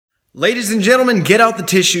Ladies and gentlemen, get out the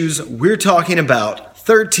tissues. We're talking about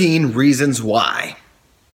 13 Reasons Why.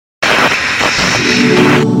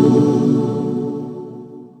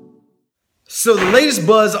 So the latest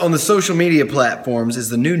buzz on the social media platforms is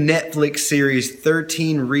the new Netflix series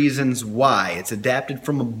 13 Reasons Why. It's adapted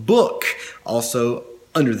from a book, also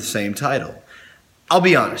under the same title. I'll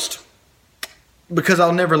be honest, because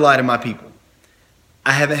I'll never lie to my people.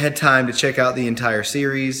 I haven't had time to check out the entire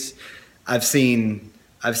series. I've seen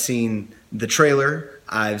the trailer,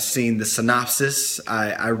 I've seen the synopsis,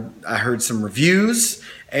 I heard some reviews,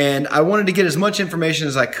 and I wanted to get as much information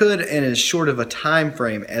as I could in as short of a time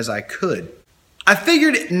frame as I could. I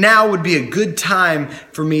figured now would be a good time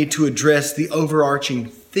for me to address the overarching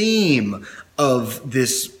theme of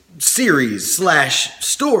this series /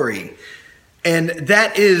 story, and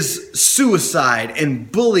that is suicide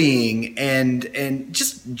and bullying and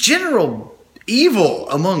just general evil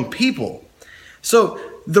among people. So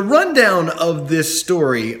the rundown of this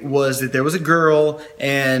story was that there was a girl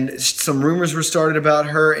and some rumors were started about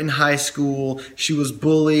her in high school. She was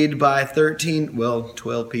bullied by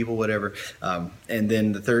 12 people, whatever. And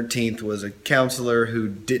then the 13th was a counselor who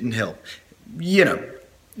didn't help. You know,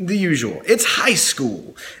 the usual. It's high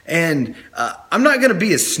school. And I'm not going to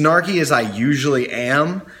be as snarky as I usually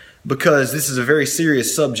am because this is a very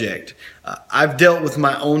serious subject. I've dealt with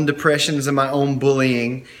my own depressions and my own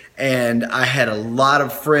bullying. And I had a lot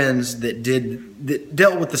of friends that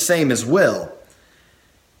dealt with the same as well.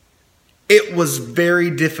 It was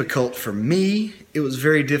very difficult for me. It was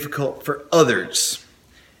very difficult for others.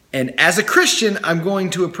 And as a Christian, I'm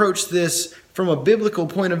going to approach this from a biblical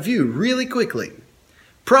point of view really quickly.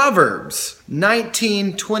 Proverbs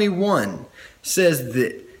 19:21 says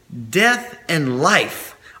that death and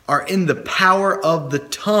life are in the power of the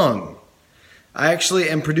tongue. I actually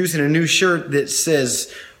am producing a new shirt that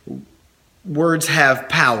says words have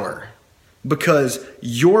power, because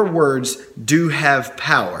your words do have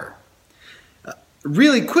power.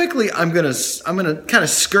 Really quickly, I'm gonna kind of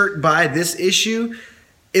skirt by this issue.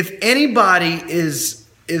 If anybody is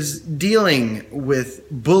dealing with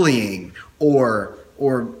bullying or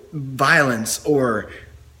violence or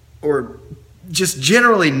just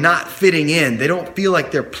generally not fitting in, they don't feel like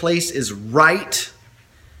their place is right,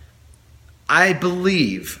 I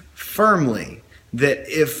believe firmly that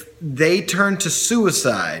if they turn to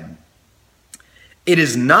suicide, it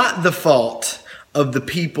is not the fault of the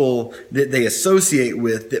people that they associate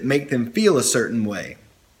with that make them feel a certain way.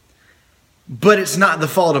 But it's not the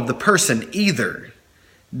fault of the person either.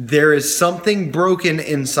 There is something broken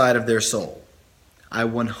inside of their soul. I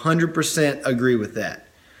 100% agree with that.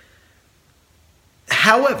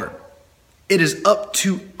 However, it is up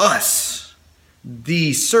to us,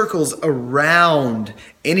 the circles around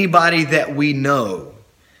anybody that we know,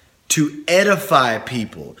 to edify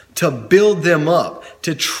people, to build them up,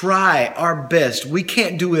 to try our best. We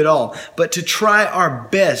can't do it all, but to try our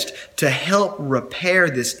best to help repair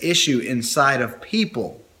this issue inside of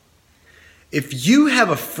people. If you have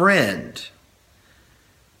a friend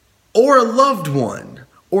or a loved one,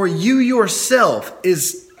 or you yourself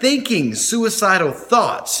is thinking suicidal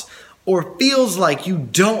thoughts or feels like you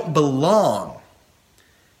don't belong,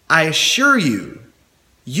 I assure you,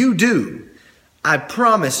 you do. I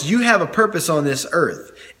promise you have a purpose on this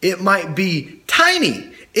earth. It might be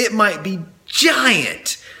tiny. It might be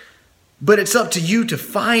giant. But it's up to you to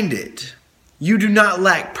find it. You do not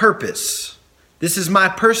lack purpose. This is my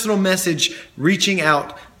personal message reaching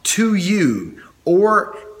out to you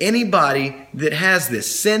or anybody that has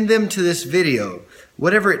this. Send them to this video,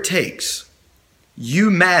 whatever it takes.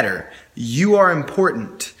 You matter. You are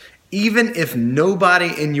important. Even if nobody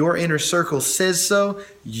in your inner circle says so,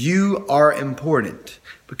 you are important.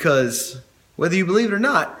 Because whether you believe it or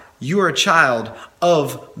not, you are a child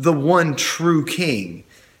of the one true King.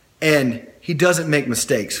 And he doesn't make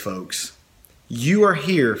mistakes, folks. You are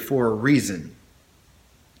here for a reason.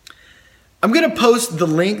 I'm going to post the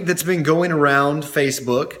link that's been going around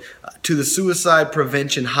Facebook to the suicide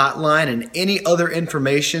prevention hotline and any other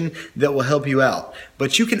information that will help you out.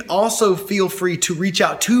 But you can also feel free to reach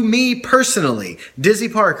out to me personally, Dizzy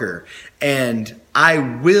Parker, and I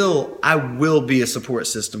will be a support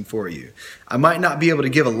system for you. I might not be able to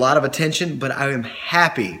give a lot of attention, but I am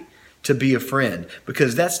happy to be a friend,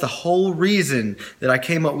 because that's the whole reason that I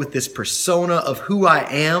came up with this persona of who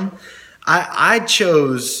I am. I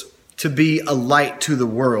chose to be a light to the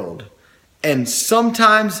world. And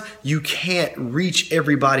sometimes you can't reach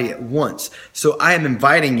everybody at once. So I am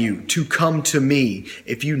inviting you to come to me.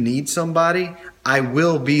 If you need somebody, I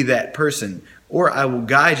will be that person. Or I will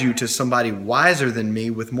guide you to somebody wiser than me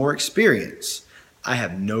with more experience. I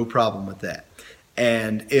have no problem with that.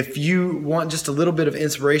 And if you want just a little bit of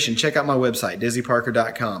inspiration, check out my website,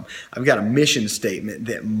 dizzyparker.com. I've got a mission statement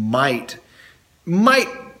that might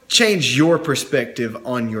change your perspective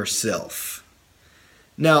on yourself.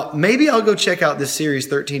 Now, maybe I'll go check out this series,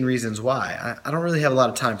 13 Reasons Why. I don't really have a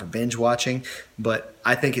lot of time for binge watching, but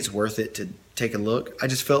I think it's worth it to take a look. I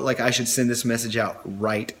just felt like I should send this message out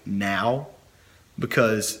right now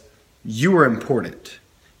because you are important.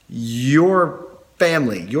 Your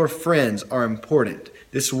family, your friends are important.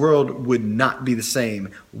 This world would not be the same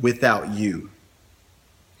without you.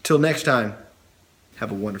 Till next time,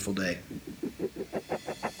 have a wonderful day.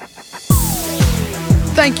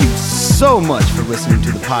 Thank you so much for listening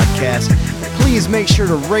to the podcast. Please make sure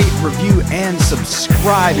to rate, review, and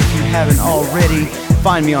subscribe if you haven't already.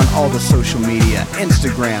 Find me on all the social media,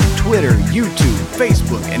 Instagram, Twitter, YouTube,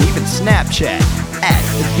 Facebook, and even Snapchat at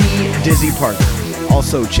The Dizzy Parker.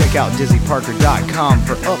 Also, check out dizzyparker.com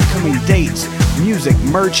for upcoming dates, music,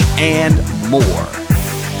 merch, and more.